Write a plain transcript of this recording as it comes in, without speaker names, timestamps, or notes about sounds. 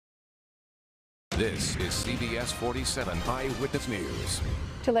This is CBS 47 Eyewitness News.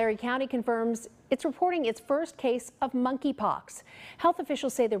 Tulare County confirms it's reporting its first case of monkeypox. Health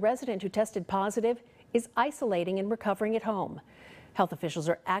officials say the resident who tested positive is isolating and recovering at home. Health officials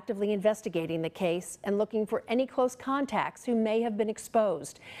are actively investigating the case and looking for any close contacts who may have been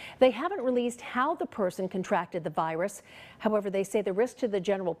exposed. They haven't released how the person contracted the virus. However, they say the risk to the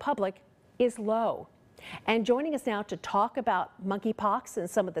general public is low. And joining us now to talk about monkeypox and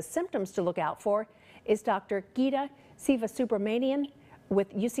some of the symptoms to look out for is Dr. Geeta Sivasubramanian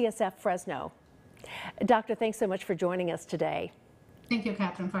with UCSF FRESNO. Doctor, thanks so much for joining us today. Thank you,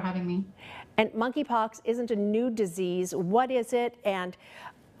 Catherine, for having me. And monkeypox isn't a new disease. What is it, and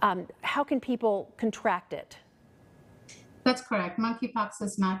how can people contract it? That's correct. Monkeypox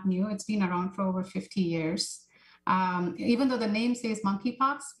is not new. It's been around for over 50 years. Even though the name says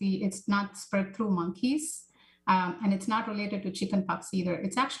monkeypox, it's not spread through monkeys, and it's not related to chickenpox either.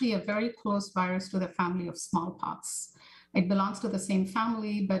 It's actually a very close virus to the family of smallpox. It belongs to the same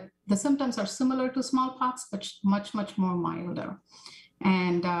family, but the symptoms are similar to smallpox, but much, much more milder.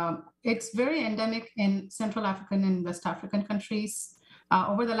 And it's very endemic in Central African and West African countries.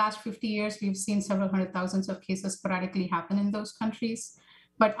 Over the last 50 years, we've seen several hundred thousands of cases sporadically happen in those countries.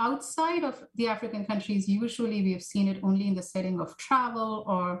 But outside of the African countries, usually we have seen it only in the setting of travel,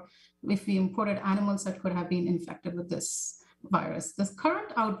 or if we imported animals that could have been infected with this virus. This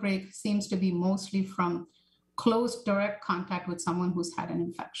current outbreak seems to be mostly from close direct contact with someone who's had an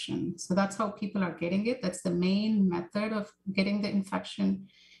infection. So that's how people are getting it. That's the main method of getting the infection,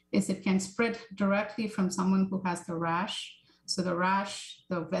 is it can spread directly from someone who has the rash. So the rash,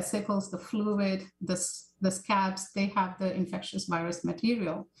 the vesicles, the fluid, the scabs, they have the infectious virus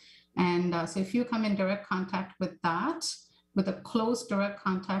material. And so if you come in direct contact with that, with a close direct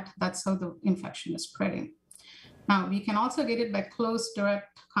contact, that's how the infection is spreading. Now, we can also get it by close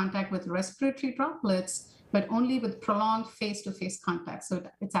direct contact with respiratory droplets, but only with prolonged face-to-face contact. So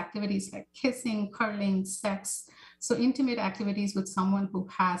it's activities like kissing, cuddling, sex. So intimate activities with someone who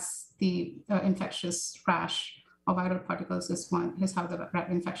has the infectious rash or viral particles is how the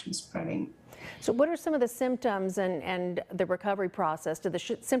infection is spreading. So what are some of the symptoms and the recovery process? Do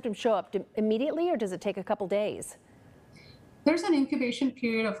the symptoms show up immediately, or does it take a couple days? There's an incubation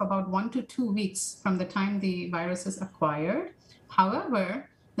period of about 1 to 2 weeks from the time the virus is acquired. However,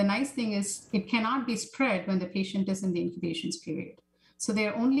 the nice thing is it cannot be spread when the patient is in the incubation period. So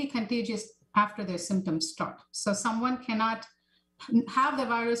they're only contagious after their symptoms start. So someone cannot have the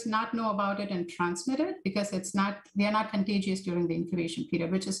virus, not know about it, and transmit it, because they are not contagious during the incubation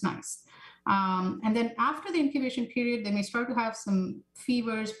period, which is nice. And then after the incubation period, they may start to have some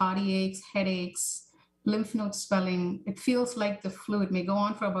fevers, body aches, headaches, lymph node swelling. It feels like the flu. It may go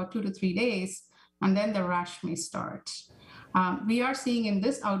on for about 2 to 3 days, and then the rash may start. We are seeing in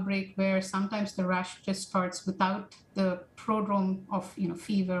this outbreak where sometimes the rash just starts without the prodrome of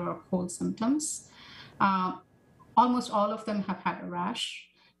fever or cold symptoms. Almost all of them have had a rash,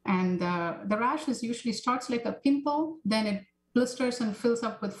 and the rash usually starts like a pimple, then it blisters and fills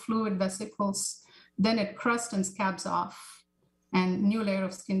up with fluid vesicles, then it crusts and scabs off, and new layer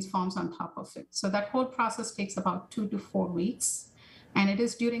of skin forms on top of it. So that whole process takes about 2 to 4 weeks. And it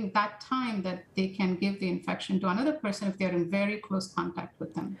is during that time that they can give the infection to another person if they're in very close contact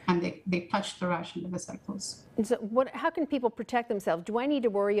with them and they touch the rash and the vesicles. And so how can people protect themselves? Do I need to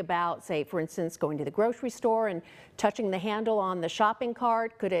worry about, say, for instance, going to the grocery store and touching the handle on the shopping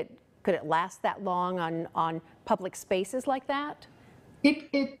cart? Could it last that long on public spaces like that?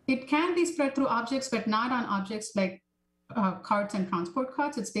 It can be spread through objects, but not on objects like carts and transport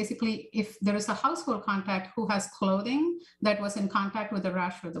carts. It's basically if there is a household contact who has clothing that was in contact with the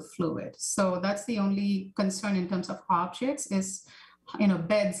rash or the fluid. So that's the only concern in terms of objects is,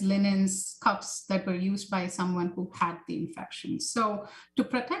 beds, linens, cups that were used by someone who had the infection. So to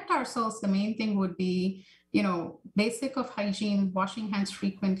protect ourselves, the main thing would be, basic of hygiene, washing hands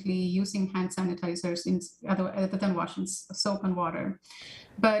frequently, using hand sanitizers other than washing soap and water.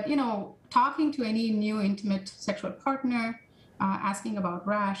 But, talking to any new intimate sexual partner, asking about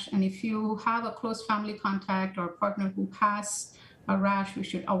rash. And if you have a close family contact or partner who has a rash, we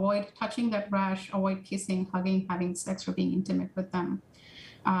should avoid touching that rash, avoid kissing, hugging, having sex, or being intimate with them,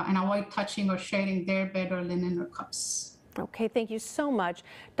 and avoid touching or sharing their bed or linen or cups. Okay, thank you so much.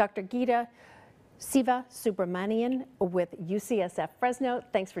 Dr. Geeta Sivasubramanian with UCSF FRESNO.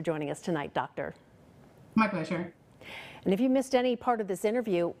 Thanks for joining us tonight, Doctor. My pleasure. And if you missed any part of this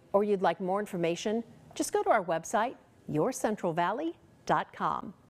interview or you'd like more information, just go to our website, yourcentralvalley.com.